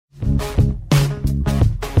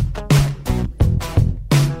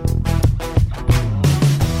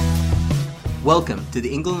Welcome to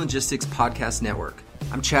the England Logistics Podcast Network.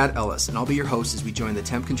 I'm Chad Ellis, and I'll be your host as we join the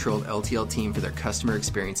Temp-Controlled LTL team for their Customer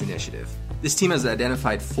Experience Initiative. This team has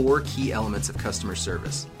identified 4 key elements of customer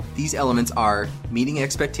service. These elements are meeting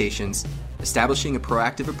expectations, establishing a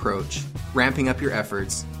proactive approach, ramping up your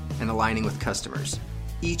efforts, and aligning with customers.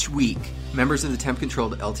 Each week, members of the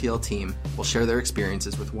Temp-Controlled LTL team will share their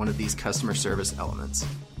experiences with one of these customer service elements.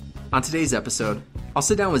 On today's episode, I'll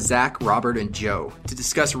sit down with Zac, Robert, and Joe to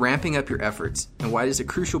discuss ramping up your efforts and why it is a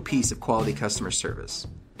crucial piece of quality customer service.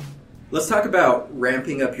 Let's talk about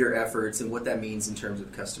ramping up your efforts and what that means in terms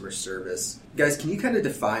of customer service. Guys, can you kind of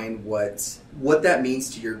define what that means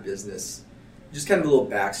to your business? Just kind of a little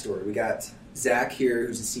backstory. We got Zac here,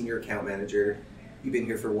 who's a senior account manager. You've been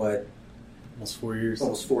here for what? Almost 4 years.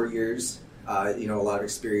 Almost 4 years. A lot of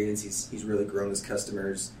experience. He's really grown his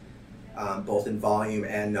customers. Both in volume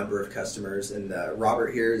and number of customers. And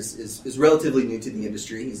Robert here is relatively new to the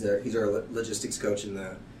industry. He's our logistics coach in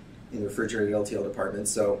the refrigerated LTL department.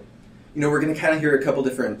 So, we're going to kind of hear a couple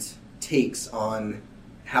different takes on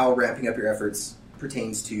how ramping up your efforts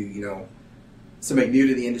pertains to, somebody new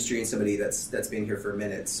to the industry and somebody that's been here for a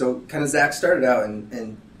minute. So, kind of Zac started out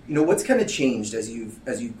and what's kind of changed as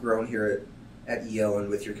you've grown here at EL and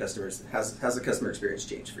with your customers? How's the customer experience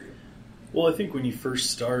changed for you? Well, I think when you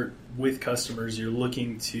first start with customers, you're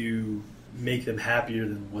looking to make them happier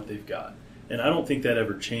than what they've got. And I don't think that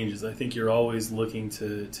ever changes. I think you're always looking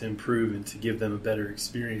to improve and to give them a better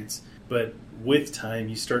experience. But with time,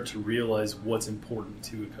 you start to realize what's important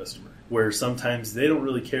to a customer, where sometimes they don't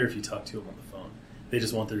really care if you talk to them on the phone. They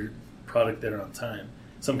just want their product there on time.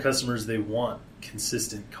 Some customers, they want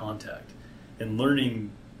consistent contact. And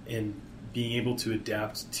learning and being able to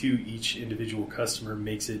adapt to each individual customer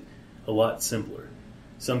makes it a lot simpler.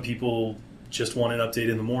 Some people just want an update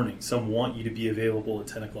in the morning. Some want you to be available at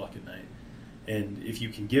 10 o'clock at night. And if you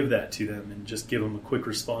can give that to them and just give them a quick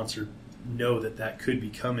response or know that could be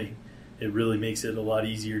coming, it really makes it a lot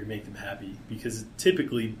easier to make them happy. Because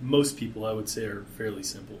typically, most people, I would say, are fairly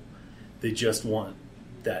simple. They just want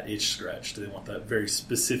that itch scratched. They want that very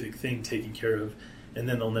specific thing taken care of, and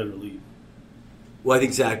then they'll never leave. Well, I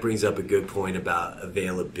think Zac brings up a good point about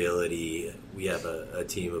availability. We have a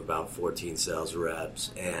team of about 14 sales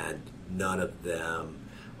reps, and none of them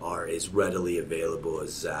are as readily available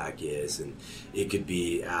as Zac is. And it could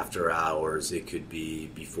be after hours. It could be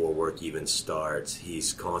before work even starts.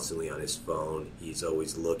 He's constantly on his phone. He's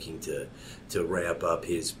always looking to ramp up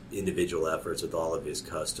his individual efforts with all of his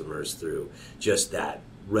customers through just that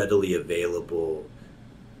readily available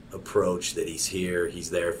approach that he's here, he's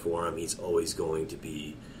there for him, he's always going to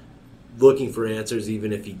be looking for answers.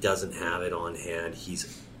 Even if he doesn't have it on hand,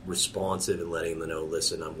 he's responsive and letting them know,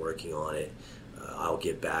 listen, I'm working on it, I'll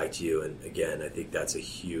get back to you. And again, I think that's a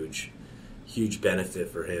huge benefit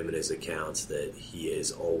for him and his accounts, that he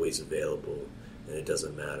is always available, and it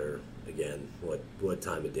doesn't matter, again, what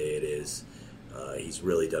time of day it is. He's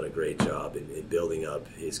really done a great job in building up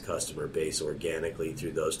his customer base organically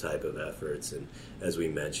through those type of efforts. And as we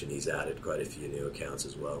mentioned, he's added quite a few new accounts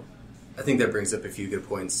as well. I think that brings up a few good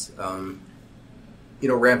points.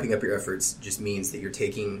 Ramping up your efforts just means that you're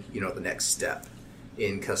taking, the next step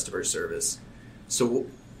in customer service. So,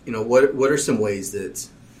 what are some ways that,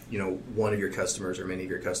 one of your customers or many of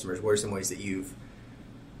your customers, what are some ways that you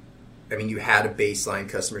had a baseline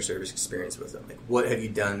customer service experience with them? Like, what have you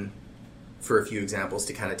done for a few examples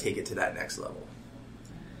to kind of take it to that next level?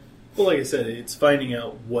 Well, like I said, it's finding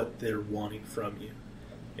out what they're wanting from you.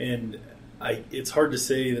 And it's hard to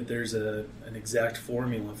say that there's an exact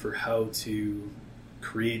formula for how to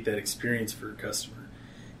create that experience for a customer.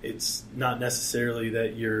 It's not necessarily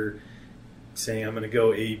that you're saying, I'm going to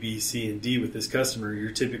go A, B, C, and D with this customer. You're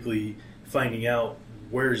typically finding out,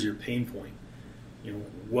 where's your pain point?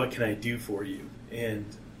 What can I do for you? And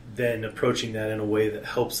then approaching that in a way that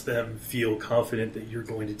helps them feel confident that you're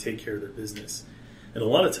going to take care of their business. And a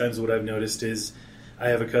lot of times what I've noticed is I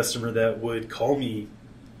have a customer that would call me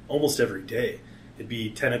almost every day. It'd be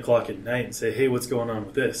 10 o'clock at night and say, hey, what's going on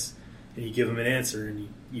with this? And you give them an answer,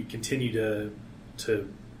 and you continue to,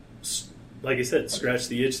 like I said, scratch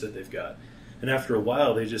the itch that they've got. And after a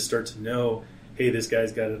while, they just start to know, hey, this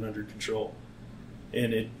guy's got it under control.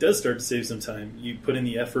 And it does start to save some time. You put in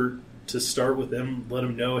the effort to start with them, let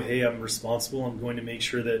them know, hey, I'm responsible. I'm going to make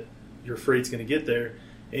sure that your freight's going to get there,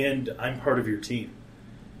 and I'm part of your team.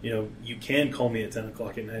 You can call me at 10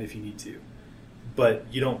 o'clock at night if you need to, but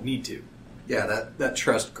you don't need to. Yeah, that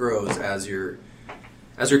trust grows as your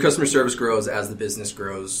customer service grows, as the business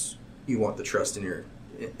grows. You want the trust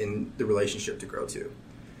in the relationship to grow too.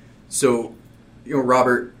 So,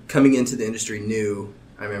 Robert, coming into the industry new,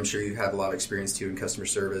 I'm sure you've had a lot of experience too in customer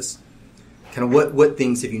service. kind of what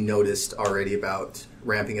things have you noticed already about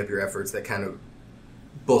ramping up your efforts that kind of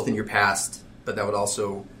both in your past, but that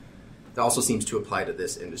also seems to apply to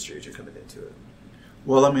this industry as you're coming into it?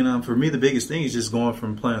 Well, I mean, for me, the biggest thing is just going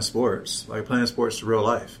from playing sports to real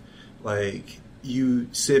life. Like, you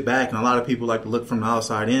sit back, and a lot of people like to look from the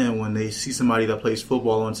outside in when they see somebody that plays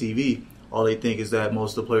football on TV. All they think is that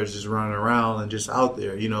most of the players just running around and just out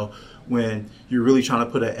there. You know, when you're really trying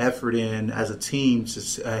to put an effort in as a team,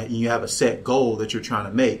 you have a set goal that you're trying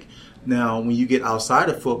to make. Now, when you get outside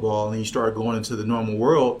of football and you start going into the normal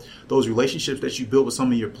world, those relationships that you build with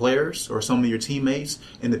some of your players or some of your teammates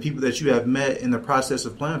and the people that you have met in the process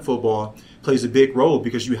of playing football plays a big role,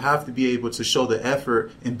 because you have to be able to show the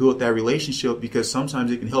effort and build that relationship, because sometimes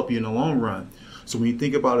it can help you in the long run. So when you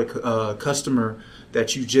think about a customer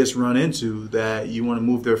that you just run into that you want to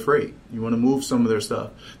move their freight, you want to move some of their stuff,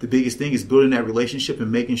 the biggest thing is building that relationship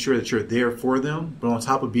and making sure that you're there for them. But on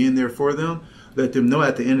top of being there for them, let them know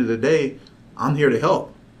at the end of the day, I'm here to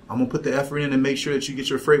help. I'm going to put the effort in and make sure that you get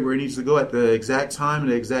your freight where it needs to go at the exact time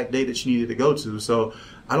and the exact day that you needed to go to. So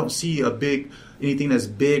I don't see anything that's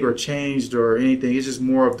big or changed or anything. It's just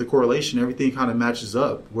more of the correlation. Everything kind of matches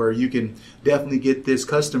up, where you can definitely get this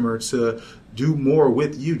customer to do more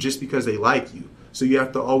with you just because they like you. So you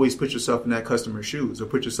have to always put yourself in that customer's shoes, or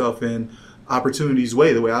put yourself in opportunity's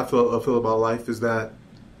way. The way I feel about life is that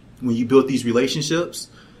when you build these relationships,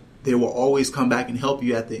 they will always come back and help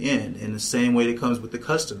you at the end, in the same way that comes with the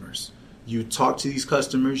customers. You talk to these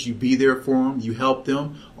customers, you be there for them, you help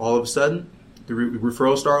them. All of a sudden, the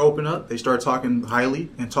referrals start opening up. They start talking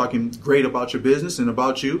highly and talking great about your business and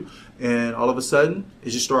about you. And all of a sudden,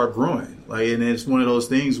 it just starts growing. And it's one of those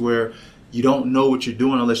things where you don't know what you're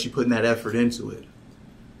doing unless you're putting that effort into it.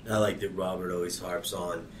 I like that Robert always harps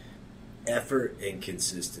on effort and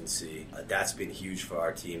consistency. That's been huge for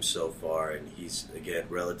our team so far, and he's, again,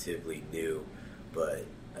 relatively new. But,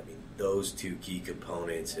 I mean, those two key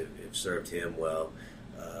components have served him well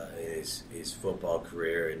in his football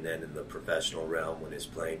career, and then in the professional realm when his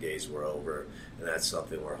playing days were over. And that's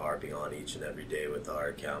something we're harping on each and every day with our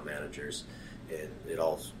account managers. And it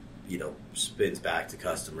all, spins back to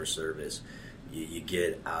customer service. You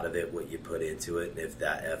get out of it what you put into it, and if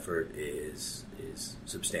that effort is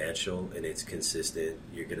substantial and it's consistent,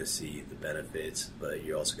 you're going to see the benefits, but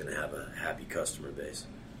you're also going to have a happy customer base.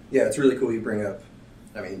 Yeah, it's really cool you bring up.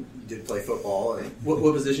 I mean, you did play football.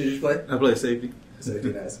 What position did you play? I played safety.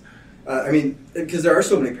 Safety, nice. I mean, because there are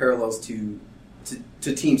so many parallels to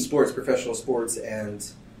team sports, professional sports, and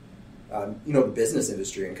the business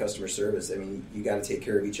industry and customer service. I mean, you got to take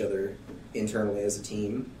care of each other internally as a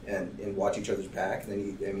team and watch each other's back.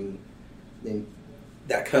 And then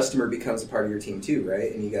that customer becomes a part of your team too,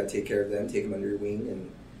 right? And you got to take care of them, take them under your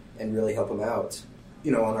wing, and really help them out.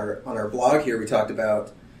 On our blog here, we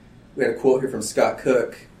had a quote here from Scott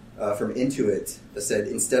Cook from Intuit that said,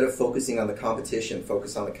 "Instead of focusing on the competition,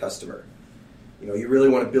 focus on the customer." You really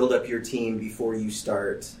want to build up your team before you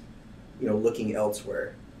start, looking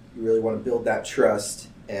elsewhere. You really want to build that trust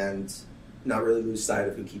and not really lose sight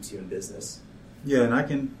of who keeps you in business. Yeah, and I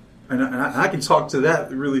can talk to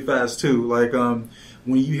that really fast too.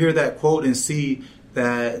 When you hear that quote and see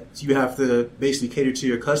that you have to basically cater to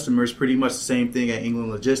your customers, pretty much the same thing at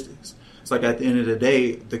England Logistics. It's like at the end of the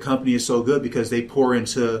day, the company is so good because they pour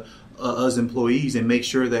into us employees and make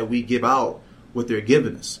sure that we give out what they're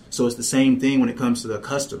giving us. So it's the same thing when it comes to the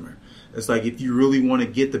customer. It's like, if you really want to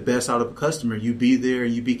get the best out of a customer, you be there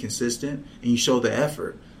and you be consistent and you show the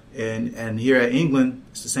effort. And here at England,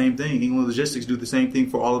 it's the same thing. England Logistics do the same thing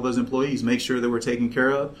for all of us employees. Make sure that we're taken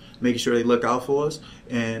care of, making sure they look out for us.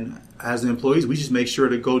 And as the employees, we just make sure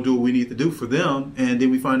to go do what we need to do for them, and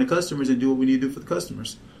then we find the customers and do what we need to do for the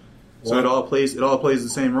customers. So it all plays the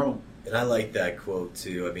same role. And I like that quote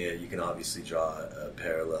too. I mean, you can obviously draw a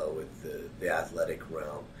parallel with the athletic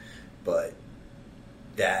realm, but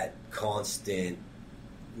that constant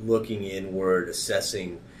looking inward,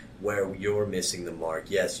 assessing where you're missing the mark.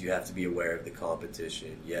 Yes, you have to be aware of the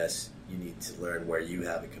competition. Yes, you need to learn where you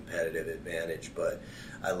have a competitive advantage, but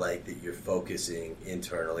I like that you're focusing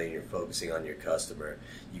internally and you're focusing on your customer.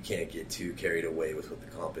 You can't get too carried away with what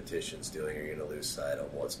the competition's doing, or you're going to lose sight on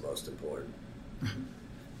what's most important.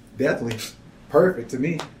 Definitely. Perfect to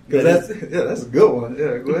me. That's a good one.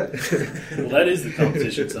 Yeah, go ahead. Well, that is the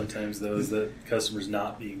competition sometimes, though, is that customers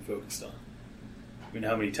not being focused on. I mean,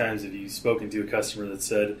 how many times have you spoken to a customer that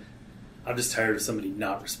said, "I'm just tired of somebody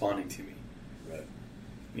not responding to me"? Right.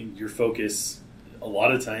 I mean, your focus, a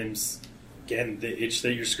lot of times, again, the itch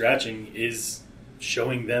that you're scratching is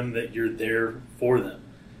showing them that you're there for them.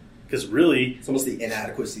 Because really, it's almost the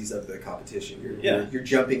inadequacies of the competition. You're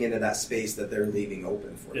jumping into that space that they're leaving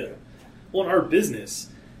open for you. Well, and our business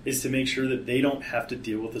is to make sure that they don't have to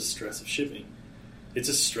deal with the stress of shipping. It's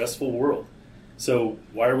a stressful world. So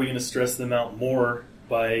why are we going to stress them out more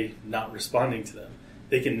by not responding to them?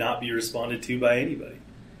 They cannot be responded to by anybody.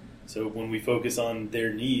 So when we focus on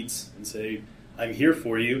their needs and say, I'm here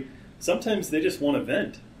for you, sometimes they just want to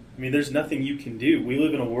vent. I mean, there's nothing you can do. We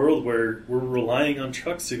live in a world where we're relying on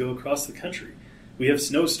trucks to go across the country. We have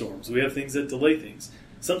snowstorms. We have things that delay things.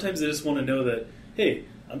 Sometimes they just want to know that, hey,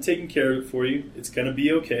 I'm taking care of it for you. It's going to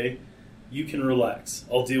be okay. You can relax.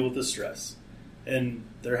 I'll deal with the stress. And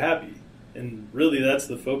they're happy. And really that's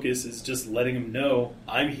the focus, is just letting them know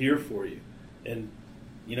I'm here for you. And,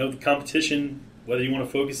 you know, the competition, whether you want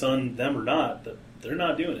to focus on them or not, they're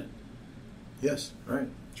not doing it. Yes, right.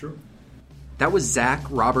 True. That was Zac,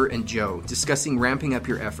 Robert, and Joe discussing ramping up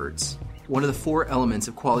your efforts, one of the 4 elements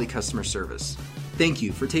of quality customer service. Thank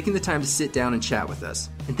you for taking the time to sit down and chat with us.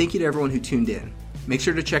 And thank you to everyone who tuned in. Make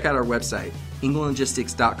sure to check out our website,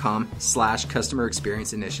 englandlogistics.com/customer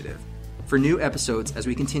experience initiative, for new episodes as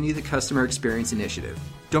we continue the customer experience initiative.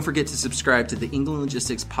 Don't forget to subscribe to the England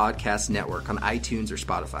Logistics Podcast Network on iTunes or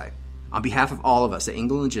Spotify. On behalf of all of us at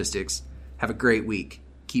England Logistics, have a great week.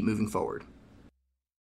 Keep moving forward.